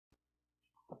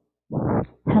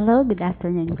Hello, good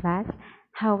afternoon, class.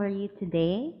 How are you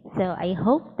today? So I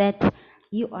hope that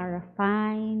you are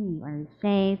fine, you are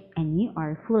safe, and you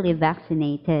are fully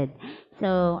vaccinated.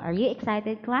 So are you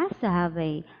excited, class, to have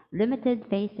a limited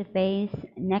face-to-face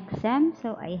next sem?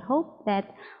 So I hope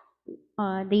that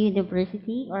the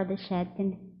university or the shed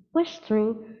can push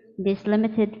through this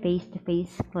limited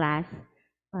face-to-face class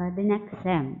the next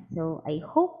sem. So I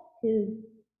hope to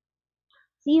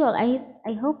see you all.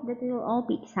 I hope that you will all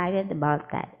be excited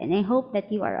about that. And I hope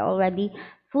that you are already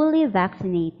fully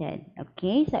vaccinated.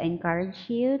 Okay, so I encourage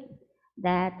you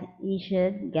that you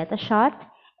should get a shot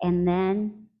and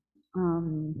then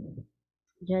um,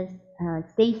 just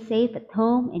stay safe at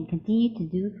home and continue to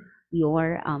do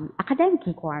your academic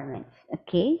requirements.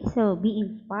 Okay, so be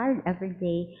inspired every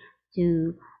day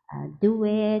to do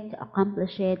it, to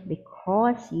accomplish it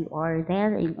because you are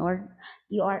there in or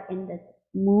you are in the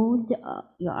mood,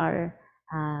 you are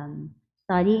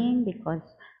studying because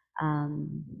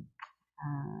um,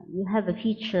 you have a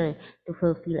future to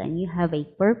fulfill and you have a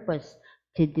purpose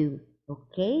to do.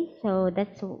 Okay, so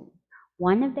that's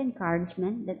one of the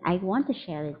encouragement that I want to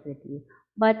share it with you.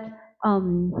 But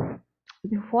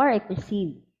before I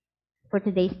proceed for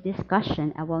today's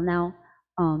discussion, I will now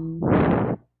um,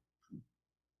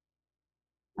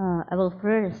 I will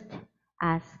first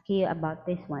ask you about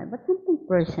this one, but something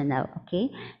personal,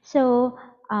 okay? So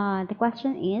the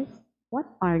question is, what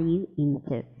are you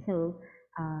into? So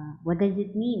what does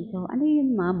it mean? So ano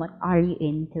yun, ma'am? What are you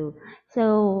into?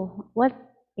 So what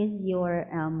is your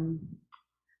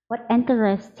what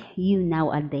interests you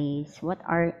nowadays? What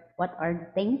are the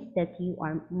things that you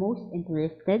are most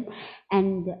interested,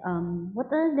 and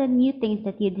what are the new things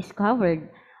that you discovered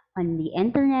on the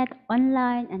internet,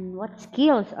 online, and what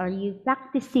skills are you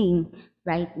practicing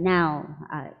right now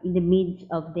in the midst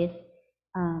of this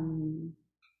um,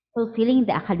 fulfilling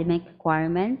the academic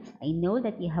requirements? I know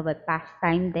that you have a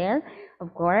pastime there,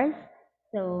 of course.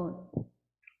 So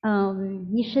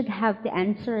you should have to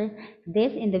answer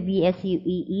this in the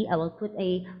VSUEE. I will put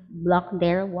a block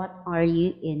there. What are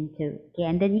you into? Okay,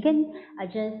 and then you can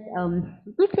just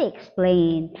briefly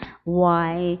explain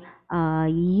why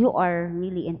you are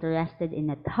really interested in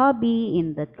that hobby,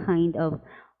 in that kind of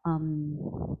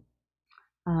um,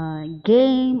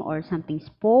 game or something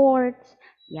sports.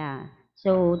 Yeah.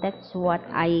 So that's what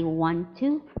I want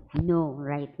to know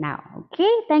right now. Okay.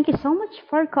 Thank you so much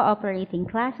for cooperating,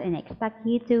 class, and I expect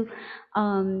you to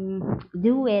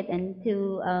do it and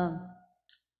to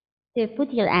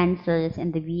put your answers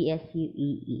in the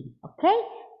VSUEE. Okay.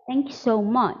 Thank you so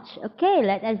much. Okay.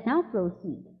 Let us now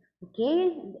proceed.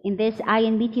 Okay. In this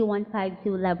InBt152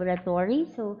 laboratory,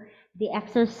 so the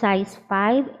exercise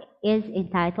 5 is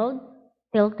entitled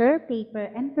Filter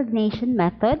Paper Impregnation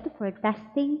Method for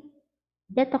Testing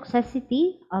the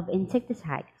Toxicity of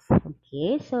Insecticides.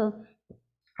 Okay, so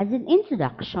as an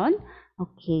introduction,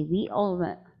 okay, we all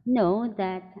know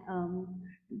that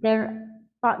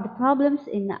the problems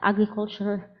in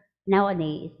agriculture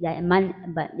nowadays is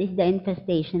the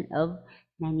infestation of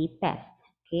many pests.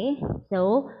 Okay,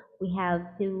 so we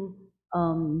have to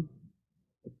um,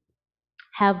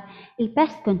 have a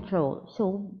pest control.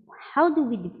 So how do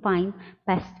we define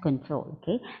pest control?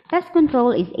 Okay, pest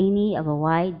control is any of a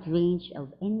wide range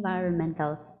of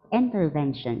environmental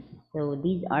interventions. So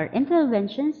these are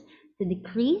interventions to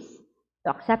decrease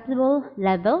the acceptable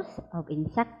levels of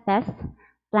insect pests,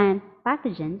 plant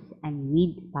pathogens, and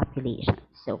weed populations.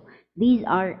 So these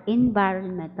are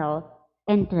environmental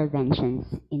interventions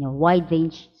in a wide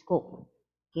range scope.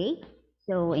 Okay,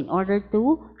 so in order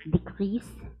to decrease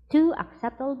to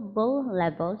acceptable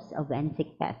levels of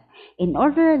insect pests, in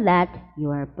order that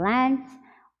your plants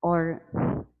or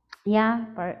yeah,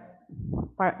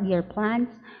 your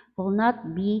plants will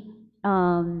not be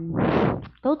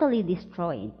totally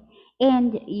destroyed,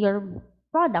 and your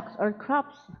products or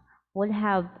crops will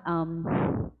have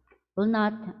will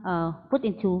not put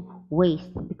into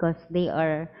waste because they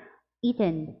are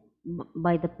eaten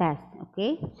by the pest.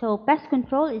 Okay, so pest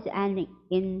control is an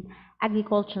in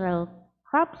agricultural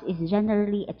crops is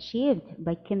generally achieved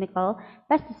by chemical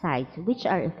pesticides which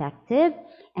are effective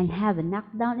and have a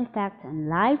knockdown effect on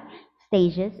life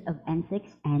stages of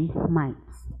insects and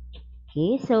mites.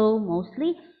 Okay, so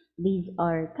mostly these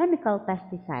are chemical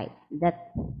pesticides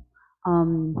that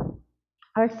um,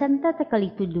 are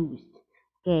synthetically produced.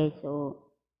 Okay, so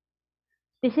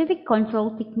specific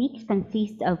control techniques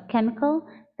consist of chemical,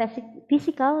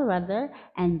 physical rather,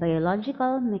 and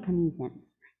biological mechanisms.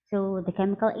 So the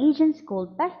chemical agents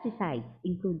called pesticides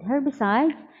include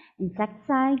herbicides,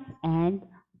 insecticides, and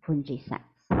fungicides.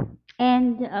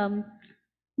 And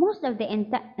most of the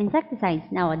insecticides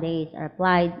nowadays are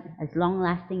applied as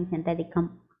long-lasting synthetic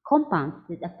compounds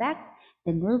that affect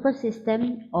the nervous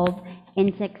system of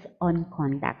insects on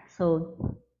contact.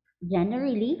 So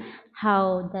generally,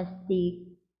 how does the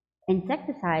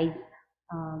insecticide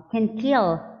can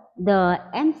kill the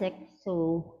insects,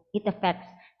 so it affects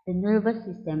the nervous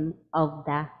system of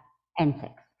the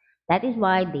insects. That is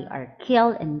why they are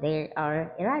killed and they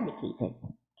are eradicated.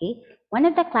 Okay, one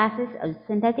of the classes of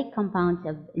synthetic compounds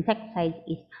of insecticides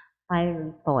is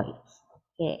pyrethroids.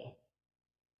 Okay,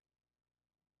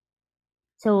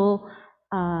 so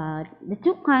the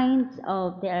two kinds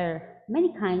of there are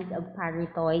many kinds of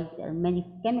pyrethroids. There are many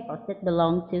chemicals that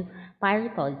belong to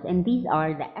pyrethroids, and these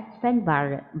are the espen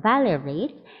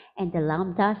valerate and the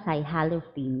lambda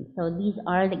cyhalothrin. So these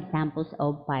are the examples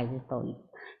of pyrethroids.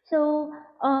 So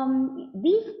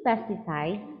these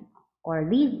pesticides or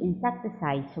these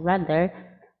insecticides rather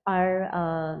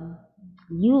are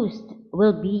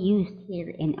will be used here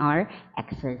in our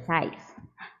exercise.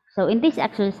 So in this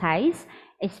exercise,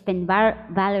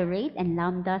 spenvalorate and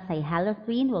lambda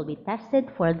cyhalothrin will be tested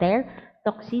for their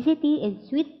toxicity in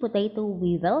sweet potato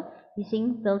weevil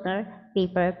using filter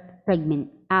paper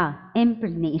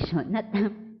impregnation, not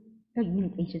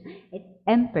fragmentation, it's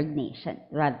impregnation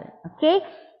rather. Okay,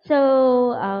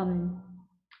 so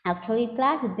actually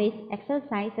class, this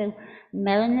exercises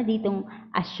meron na ditong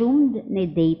assumed na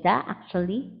data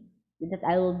actually that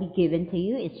I will be given to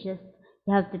you. It's just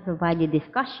you have to provide a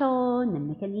discussion, the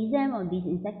mechanism of these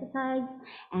insecticides,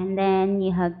 and then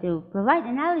you have to provide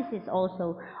analysis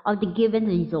also of the given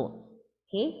results.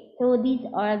 Okay, so these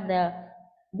are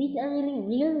really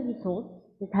real results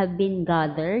that have been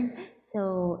gathered.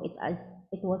 So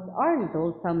it was our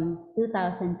result from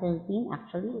 2013.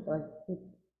 Actually, it was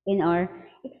in our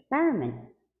experiment.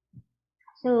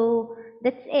 So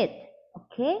that's it.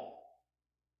 Okay.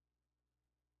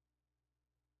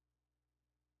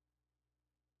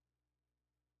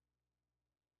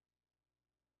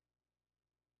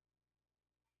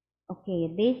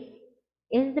 Okay, this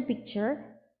is the picture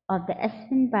of the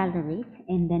Espen valerate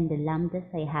and then the lambda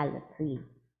cyhalothrin.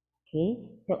 Okay,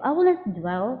 so I will not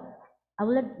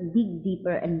dig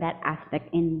deeper in that aspect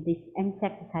in this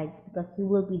insecticides because you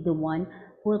will be the one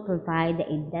who will provide the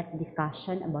in-depth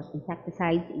discussion about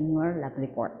insecticides in your lab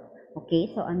report. Okay,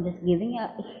 so I'm just giving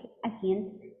a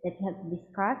hint that you have to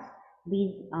discuss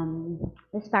these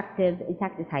respective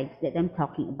insecticides that I'm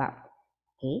talking about.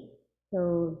 Okay,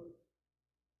 so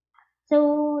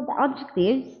so the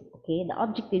objectives, okay, the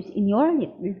objectives in your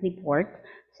report.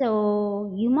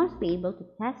 So you must be able to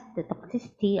test the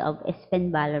toxicity of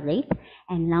spenvalorate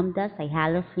and lambda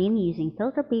cyhalothrin using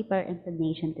filter paper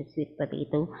impregnation to sweet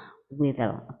potato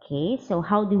weevil. Okay, so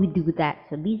how do we do that?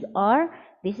 So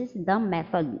this is the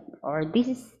method, or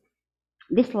this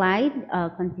slide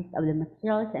consists of the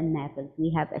materials and methods.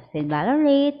 We have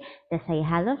spenvalorate, the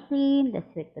cyhalothrin, the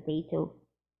sweet potato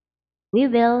we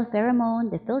will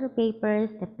pheromone, the filter papers,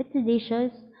 the petri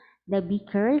dishes, the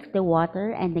beakers, the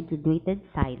water, and the graduated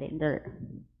cylinder.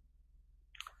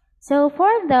 So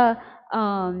for the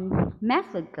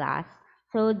method class,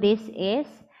 so this is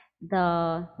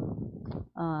the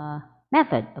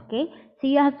method, okay? So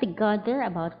you have to gather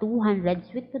about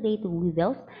 200 sweet potato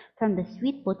weevils from the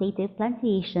sweet potato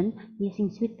plantation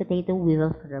using sweet potato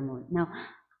weevil pheromone. Now,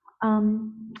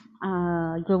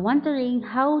 you're wondering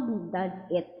how does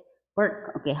it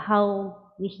work? Okay, how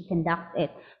we should conduct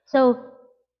it. So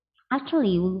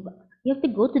actually, you have to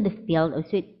go to the field of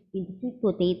sweet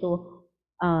potato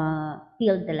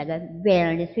field talaga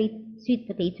where the sweet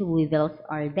potato weevils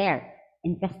are there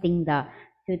infesting the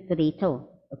sweet potato.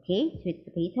 Okay, sweet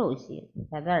potatoes,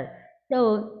 whatever.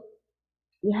 So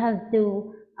you have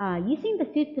to using the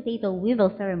sweet potato weevil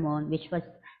pheromone, which was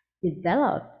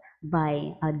developed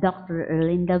by Dr.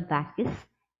 Erlinda Vasquez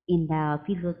in the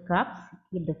field of crops,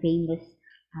 the famous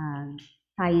um,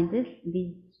 scientist.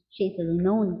 She's a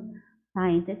renowned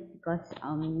scientist because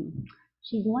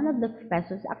she's one of the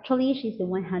professors. Actually, she's the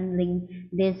one handling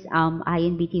this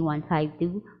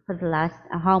INBT152 for the last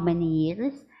how many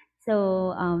years.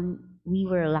 So we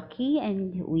were lucky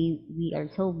and we are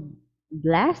so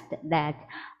blessed that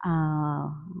uh,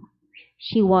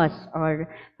 she was our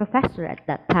professor at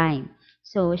that time.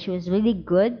 So she was really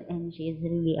good, and she is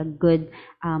really a good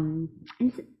um,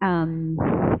 um,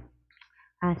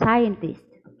 scientist.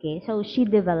 Okay, so she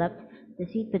developed the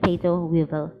sweet potato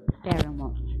weevil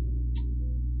pheromone.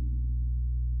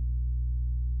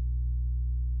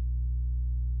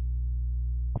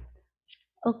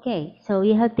 Okay, so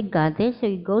you have to gather.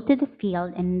 So you go to the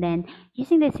field, and then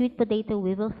using the sweet potato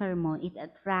weevil pheromone, it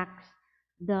attracts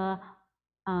the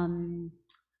um,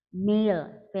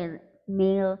 male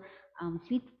male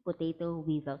sweet potato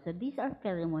weevil. So these are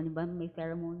pheromone, but may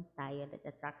pheromones tayo that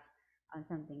attracts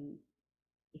something.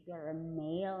 If you're a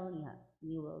male,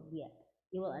 you will be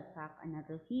you will attract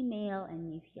another female,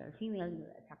 and if you're a female, you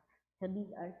will attract. So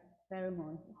these are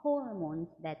pheromones,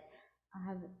 hormones that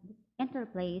have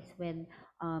interplays with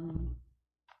um,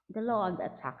 the law of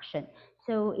attraction.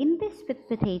 So in this sweet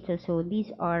potato, so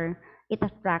these are it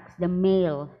attracts the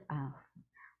male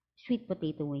sweet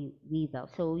potato weevil.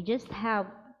 So we just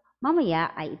have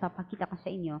mamaya ay ipapakita ko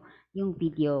sa inyo yung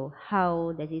video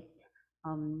how does it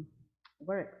um,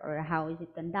 work or how is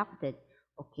it conducted.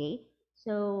 Okay?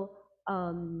 So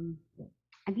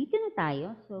andito na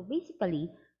tayo. So basically,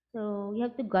 so you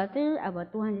have to gather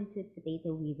about 200 sweet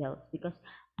potato weevils because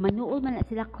manuol man na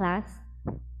sila class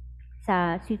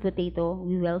sa sweet potato,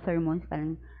 we will pheromones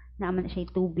parang naaman na siya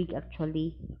tubig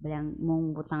actually. Balang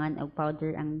mong butangan og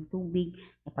powder ang tubig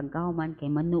na pagkahuman kay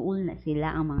manuol na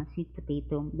sila ang mga sweet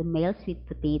potato, the male sweet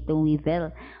potato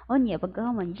weevil. Onya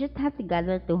pagkahuman, you just have to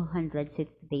gather 200 sweet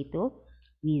potato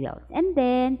weevils. And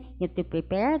then you have to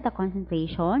prepare the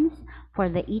concentrations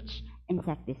for the each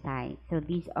insecticide. So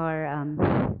these are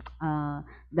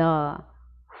the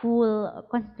full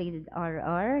concentrated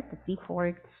RR, the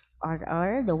 3/4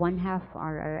 RR, the 1/2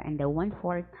 RR, and the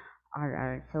 1/4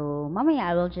 RR. So mamaya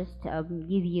I will just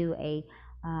give you a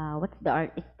what's the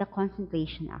R? It's the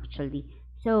concentration actually.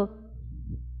 So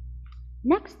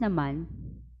next naman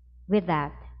with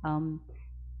that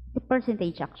the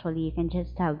percentage actually you can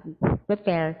just have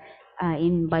prepare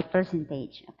in by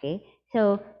percentage. Okay,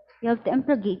 so you have to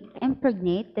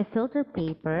impregnate the filter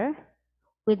paper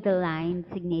with the line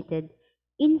designated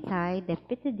inside the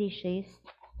petri dishes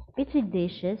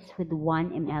with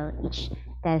 1 ml each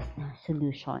test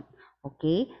solution.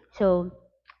 Okay? So,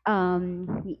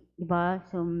 diba?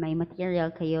 So, may material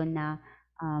kayo na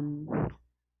um,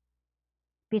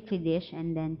 petri dish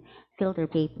and then filter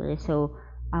paper. So,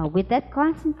 with that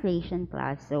concentration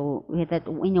class, so with that,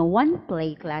 one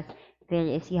plate class, there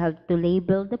is, you have to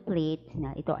label the plate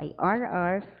na ito ay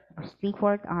RR,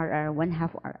 3/4 RR,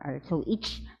 1/2 RR. So,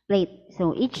 each plate,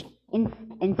 so each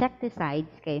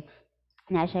insecticides, kay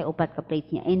na siya upat ka plates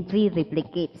niya and 3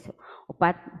 replicates. So,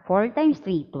 upat 4 times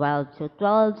 3 12. So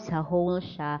 12 sa whole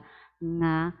siya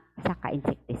nga sa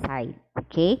ka-insecticide.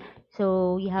 Okay?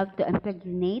 So you have to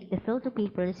impregnate the filter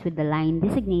papers with the line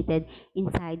designated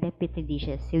inside the petri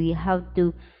dishes. So you have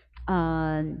to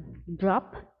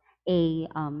drop a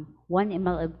 1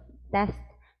 ml of test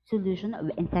solution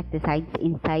of insecticides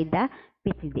inside the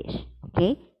petri dish.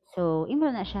 Okay? So,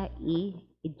 imo na siya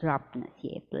i-drop na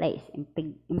siya, place,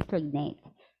 impregnate.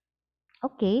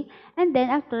 Okay, and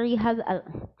then after you have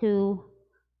to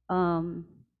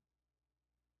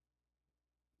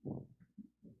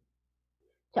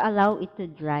allow it to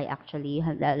dry actually, you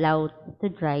have to allow to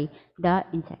dry the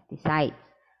insecticides.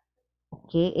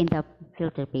 Okay, in the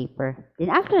filter paper. Then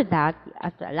after that,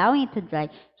 after allowing it to dry,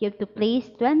 you have to place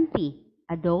 20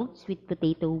 adult sweet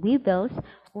potato weevils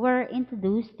were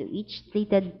introduced to each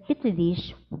treated petri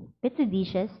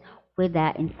dishes with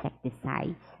the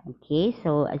insecticides. Okay,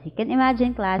 so as you can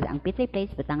imagine class, ang petri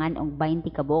plates butangan og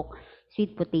 20 kabok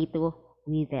sweet potato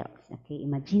weevils. Okay,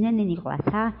 imagine ninyo class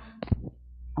ha.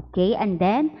 Okay, and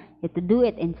then you have to do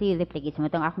it in 3 replicates.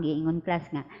 Matong akong giingon class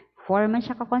nga 4 man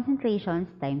siya ka-concentrations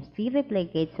times 3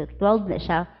 replicates, so 12 na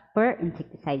siya per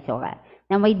insecticide. So,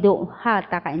 na may duha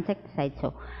ta ka-insecticide.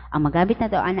 So, ang magamit na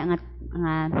to, ana nga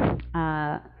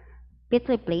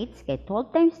petri plates, kay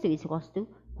 12 times 2 is equals to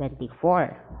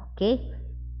 24. Okay?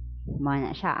 Mga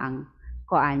na siya ang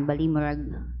koan, bali murag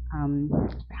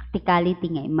practicality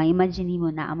nga. May imagine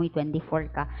mo na amoy 24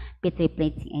 ka petri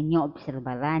plates inyo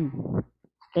obserbaran.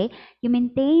 Okay, you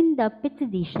maintain the petri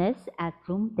dishes at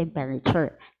room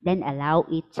temperature, then allow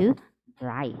it to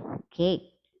dry.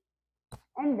 Okay,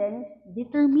 and then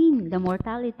determine the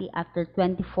mortality after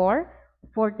 24,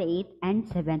 48, and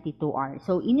 72 hours.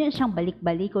 So, inyo siyang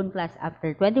balik-balikon class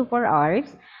after 24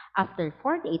 hours, after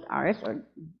 48 hours, or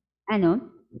 2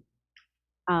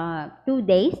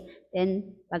 days,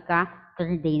 then pagka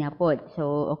third day na po.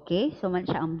 So, okay. So, man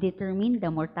siya ang determine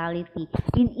the mortality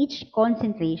in each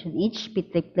concentration, each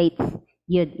petri plates.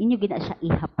 Yun, inyo gina siya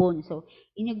ihapon. So,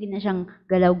 inyo gina siyang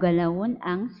galaw-galawon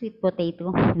ang sweet potato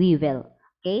weevil.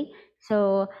 Okay?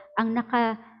 So, ang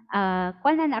kuha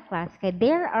na class, kaya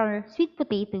there are sweet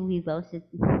potato weevils,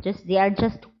 they are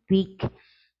just weak.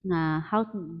 How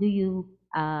do you,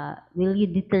 will you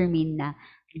determine na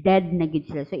dead na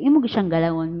gid sila. So, imo siyang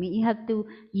galawon. You have to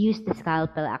use the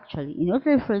scalpel actually in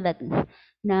order for that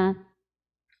na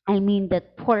I mean the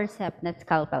forceps, not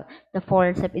scalpel. The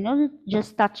forceps, in order to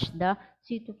just touch the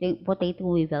sweet potato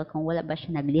weevil kung wala ba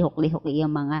siya naglihok-lihok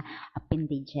yung mga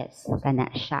appendages. Kana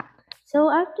siya. So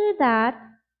after that,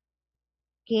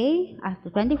 okay, after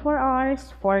 24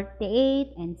 hours,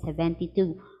 48, and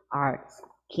 72 hours.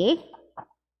 Okay?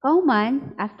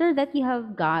 Kauman, after that you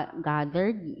have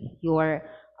gathered your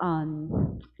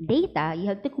data, you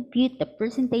have to compute the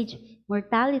percentage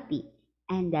mortality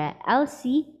and the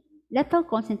LC lethal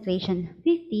concentration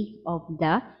 50 of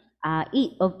the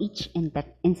of each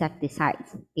insecticide.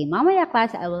 Okay, mamaya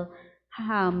class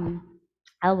um,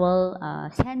 I will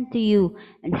send to you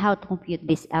and how to compute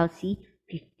this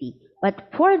LC50. But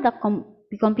for the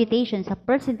computations of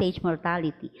percentage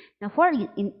mortality, now for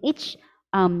in each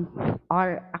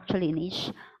or actually in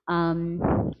each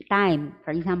time,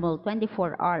 for example,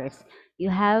 24 hours,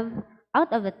 you have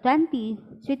out of the 20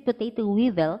 sweet potato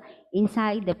weevil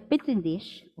inside the petri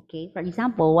dish, okay, for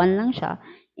example, one lang siya,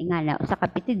 nga na, sa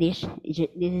petri dish,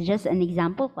 this is just an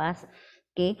example class,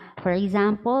 okay, for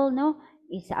example, no,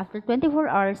 is after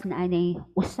 24 hours na anay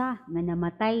usa nga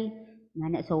namatay nga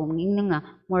na so nga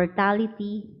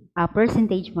mortality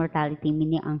percentage mortality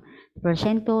meaning ang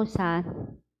porsyento sa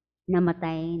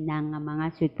namatay ng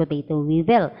mga sweet potato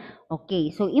weevil.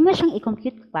 Okay, so imo siyang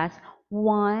i-compute class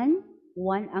 1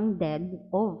 ang dead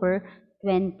over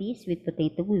 20 sweet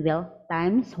potato weevil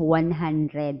times 100.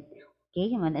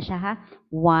 Okay, yun na siya ha.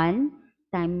 1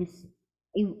 times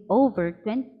over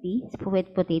 20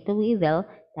 sweet potato weevil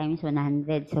times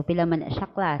 100. So, pila man na siya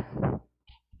class?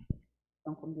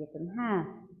 Itong computer ha.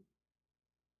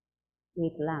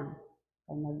 Wait lang.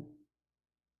 1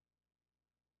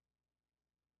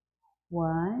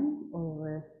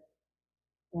 over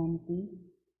 20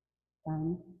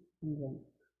 times 100.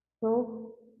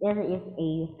 So, there is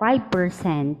a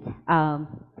 5%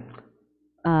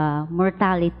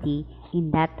 mortality in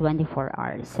that 24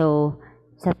 hours. So,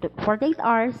 sa 48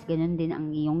 hours, ganun din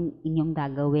ang inyong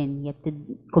gagawin. You have to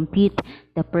compute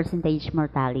the percentage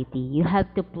mortality. You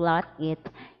have to plot it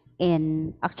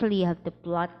and actually you have to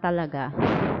plot talaga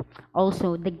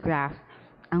also the graph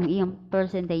ang iyong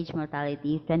percentage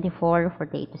mortality 24,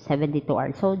 48 to 72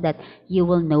 hours so that you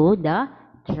will know the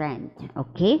trend.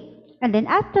 Okay? And then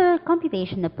after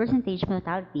computation of percentage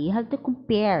mortality, you have to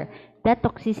compare the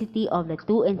toxicity of the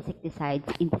two insecticides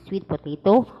in the sweet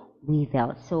potato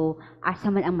weevil. So, asa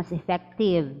man ang mas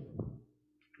effective?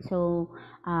 So,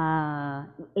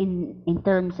 in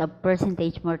terms of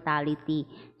percentage mortality,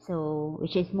 so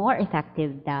which is more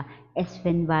effective, the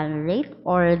esfenvalerate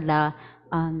or the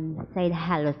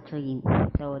cyhalothrin.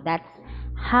 So that's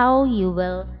how you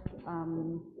will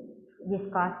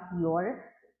discuss your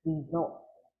results.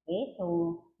 Okay,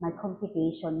 so my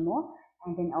computation mo,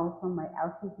 and then also my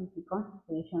LCCC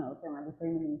concentration, also my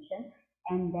determination,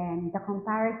 and then the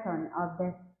comparison of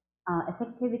the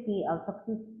effectivity of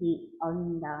toxicity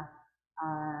on the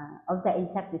of the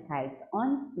insecticides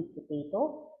on sweet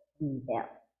potato weevil.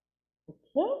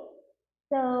 Okay,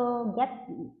 so get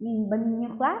in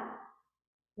your class.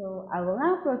 So I will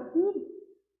now proceed.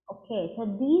 Okay, so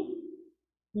these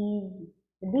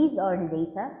are the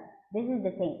data. This is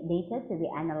the data to be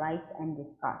analyzed and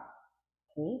discussed.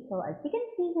 Okay, so as you can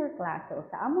see here class, so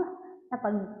sa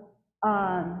pag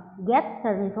get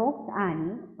the results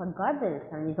ani, pag-gather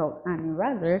sa results ani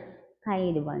rather,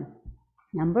 kaya diba?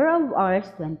 Number of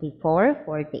hours, 24,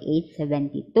 48,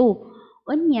 72.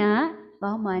 Unya,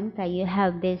 man kayo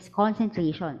have this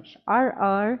concentrations.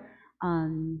 RR,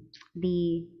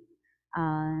 the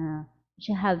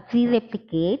you have 3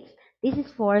 replicates. This is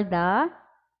for the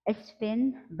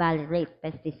esfenvalerate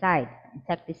pesticide,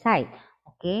 insecticide.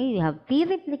 Okay, you have 3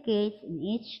 replicates in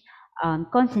each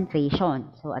concentration.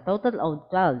 So a total of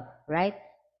 12, right?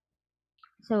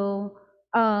 So,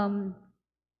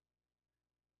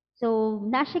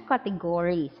 nasa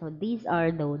category. So, these are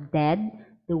the dead,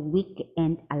 the weak,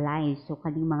 and alive. So,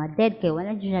 kaning mga dead, kaya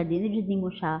wala dyan siya, dinadyan mo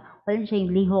siya, wala siya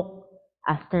yung lihok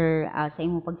after sa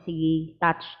imong pagsigi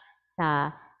touch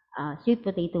sa sweet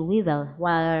potato weevil.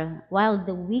 While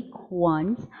the weak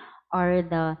ones are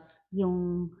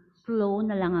yung slow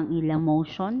na lang ang ilang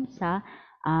motion sa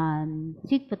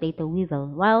sweet potato weevil.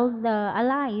 While the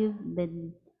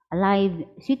alive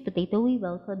sweet potato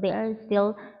weevil, so they are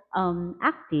still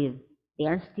active. They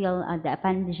are still, the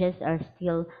appendages are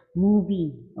still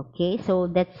moving. Okay, so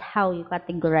that's how you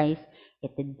categorize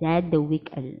it, the dead, the weak,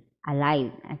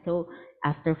 alive. And so,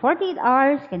 after 48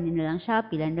 hours, kanina lang siya,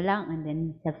 pila na lang, and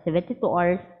then 72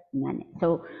 hours, yan.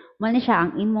 So, muna siya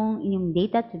ang inyong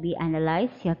data to be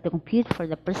analyzed. You have to compute for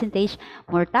the percentage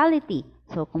mortality.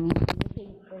 So, kung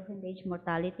yung percentage percentage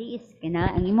mortality is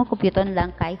ang imong computon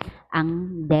lang kay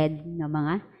ang dead nga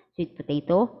mga sweet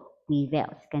potato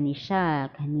weevils. Kani siya,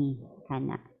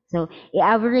 kana. So,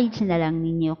 i-average na lang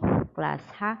ninyo class,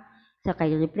 ha? So,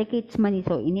 kay replicates man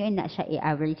so inyo na siya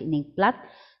i-average ining plot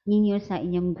ninyo sa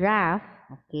inyong graph,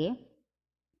 okay?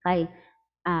 Kay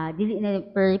dili na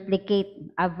per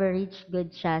replicate, average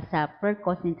good siya sa per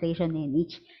concentration in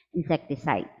each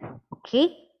insecticide.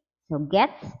 Okay? So,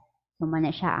 gets? So,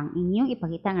 mana siya ang inyong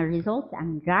ipakita nga results,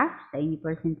 ang graph sa inyong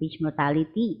percentage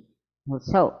mortality.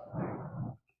 Also,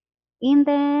 and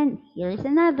then, here is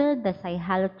another, the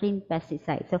cyhalothrin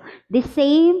pesticide. So, the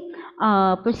same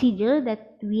procedure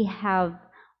that we have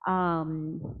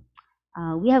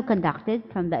conducted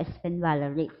from the Spenvala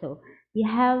rate. So,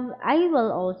 I will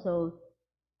also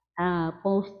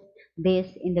post this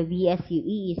in the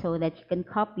VSUE so that you can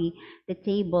copy the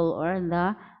table or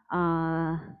the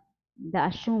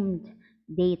assumed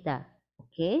data.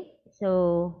 Okay,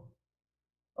 so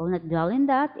I will not dwell in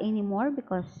that anymore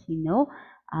because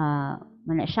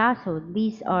wala siya. So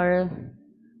these are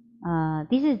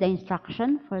this is the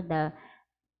instruction for the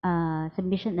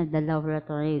submission of the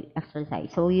laboratory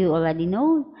exercise. So you already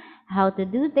know how to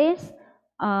do this.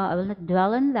 I will not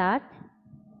dwell on that.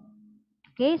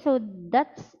 Okay, so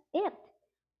that's it.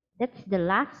 That's the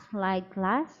last slide,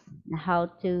 class, how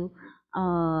to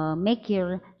make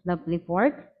your lab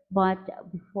report. But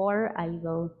before I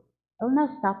will now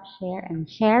stop share and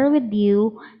share with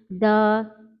you the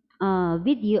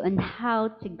video on how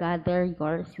to gather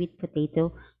your sweet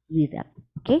potato with it.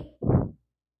 Okay?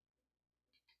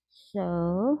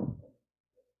 So,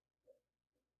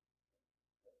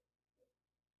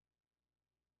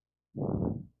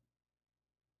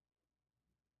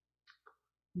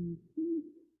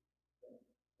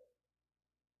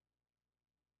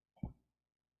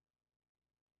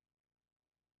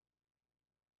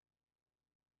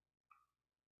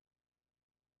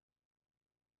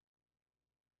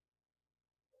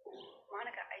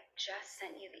 Monica, I just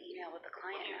sent you the email with the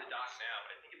client I'm looking at the notes. doc now,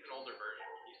 but I think it's an older version.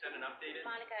 Can you send an updated?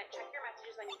 Monica, check your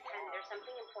messages when you can. There's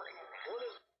something important in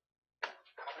that.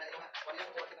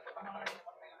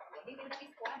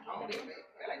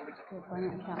 so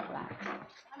paano siya, class?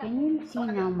 Can you see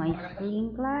now my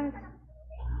screen, class?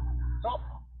 So,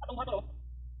 atong bato,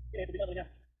 ini itu niya.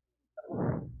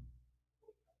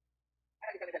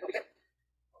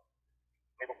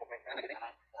 May bukbok na.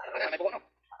 May bukbok no?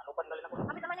 Ano pa nalina ko?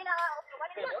 Kami naman nila,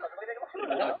 upuan nila.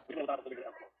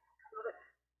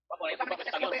 Bago ay tapos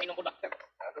sa tagil inom ko da.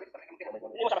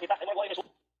 Ini mo sa kita, mo ay solo.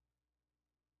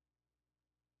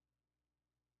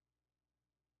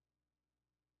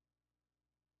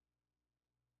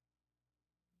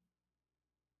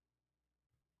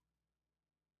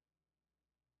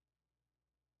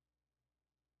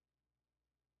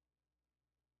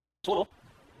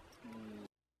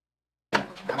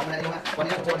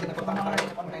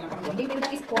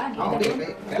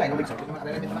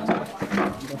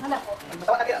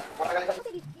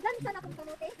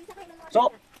 So,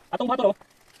 atong bato no.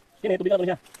 Kini tubigan to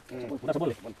siya. Udah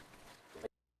sabol.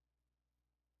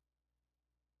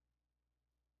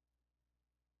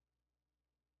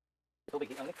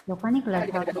 So, kani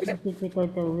class, how to sweet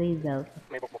potato weevils?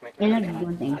 May bukbok na. Ilan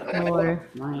yung for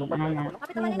mga anak.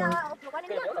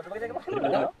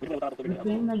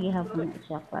 Same lagi hapon na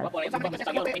siya, class.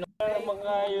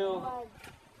 Mangayo.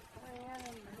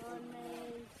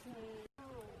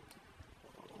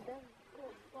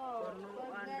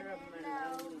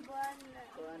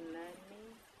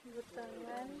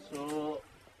 So,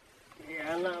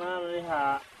 yan na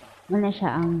riha. Wala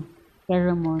siya ang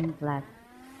pheromone class.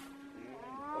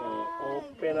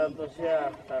 Open na to siya.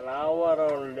 Tanawa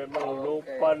ron. Limang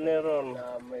lupa ni ron.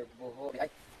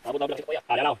 Abot-abot lang si Kuya.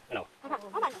 Ano?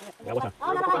 Gawos na.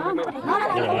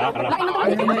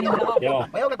 Yan mo.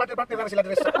 Ayaw, nagpartner lang sila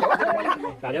dres.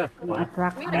 Kaya na.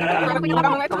 Attract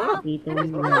dito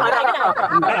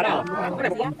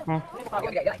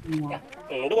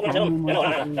Dugo ko na siya ron.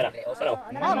 Yan o.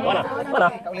 Wala.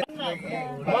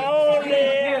 Mauli.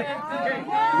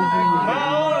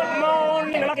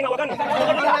 Lalaking awakan.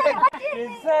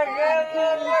 Isa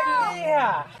ganun lagi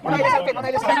ha.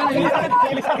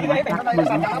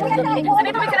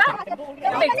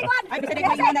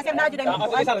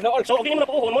 So, okay mo na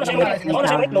po. Mo na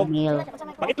siyang itlog.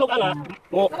 Pag itlog ana,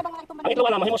 ang itlog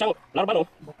ana, mahimo siyang larva no.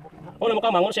 O na mo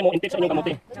kamang, mo siya mo intake sa inyong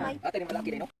kamuti.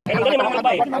 Kaya hindi man ang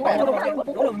labay.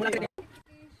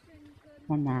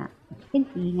 Kana,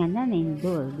 tintingan na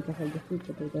nindol because I just need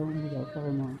to do the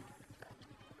pheromone.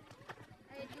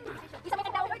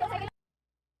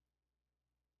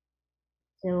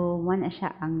 So, one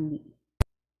siya ang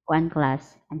one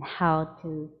class and how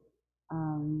to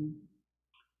um,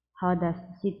 how does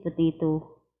sweet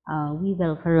potato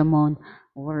weevil pheromone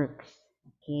works.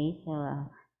 Okay, so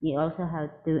you also have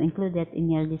to include that in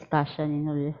your discussion in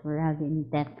order for having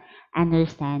in-depth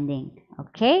understanding.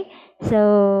 Okay,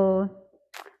 so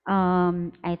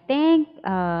I think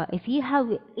if you have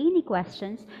any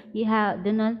questions, you have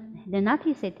do not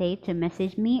hesitate to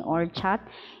message me or chat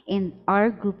in our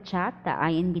group chat, the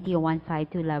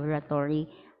InBt152 Laboratory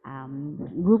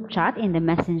group chat in the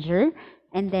messenger,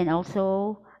 and then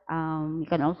also you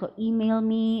can also email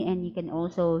me, and you can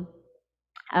also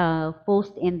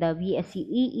post in the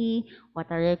VSUEE what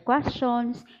are your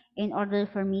questions in order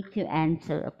for me to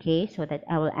answer, okay? So that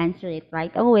I will answer it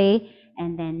right away,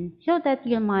 and then so that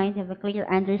your mind have a clear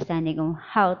understanding of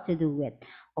how to do it.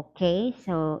 Okay,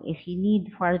 so if you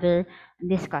need further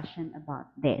discussion about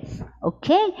this.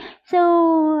 Okay,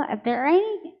 so if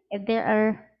there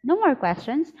are no more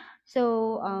questions,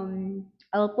 so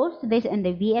I'll post this in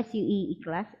the VSUEE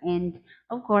class, and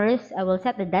of course, I will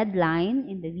set the deadline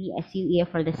in the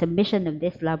VSUE for the submission of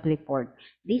this lab report.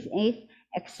 This is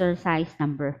exercise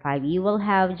number 5. You will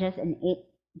have just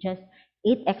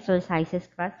eight exercises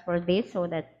class for this, so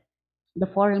that the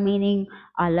four remaining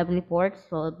lab reports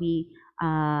will be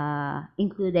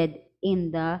included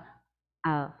in the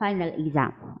final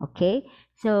exam. Okay,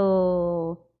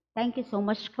 so thank you so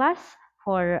much, class,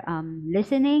 for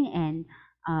listening and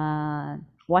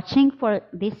watching for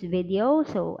this video.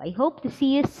 So I hope to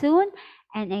see you soon,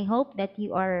 and I hope that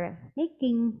you are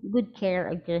taking good care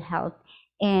of your health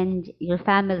and your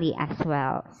family as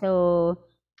well. So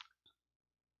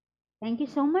thank you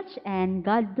so much, and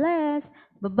God bless.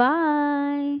 Bye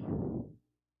bye.